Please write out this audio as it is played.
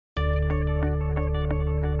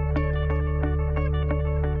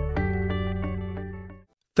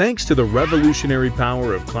Thanks to the revolutionary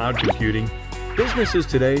power of cloud computing, businesses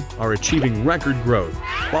today are achieving record growth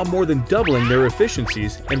while more than doubling their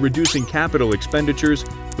efficiencies and reducing capital expenditures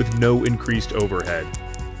with no increased overhead.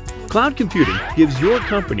 Cloud computing gives your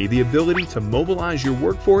company the ability to mobilize your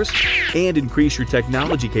workforce and increase your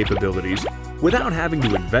technology capabilities without having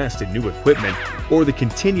to invest in new equipment or the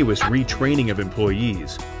continuous retraining of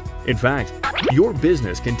employees. In fact, your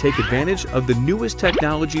business can take advantage of the newest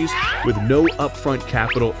technologies with no upfront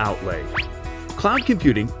capital outlay. Cloud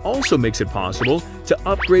computing also makes it possible to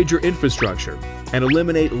upgrade your infrastructure and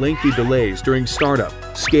eliminate lengthy delays during startup,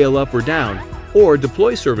 scale up or down, or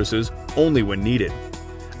deploy services only when needed.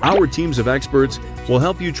 Our teams of experts will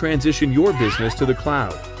help you transition your business to the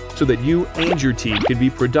cloud so that you and your team can be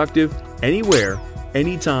productive anywhere,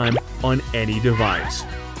 anytime, on any device.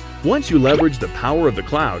 Once you leverage the power of the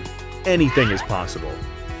cloud, anything is possible.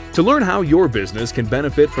 To learn how your business can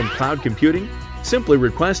benefit from cloud computing, simply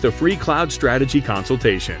request a free cloud strategy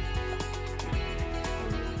consultation.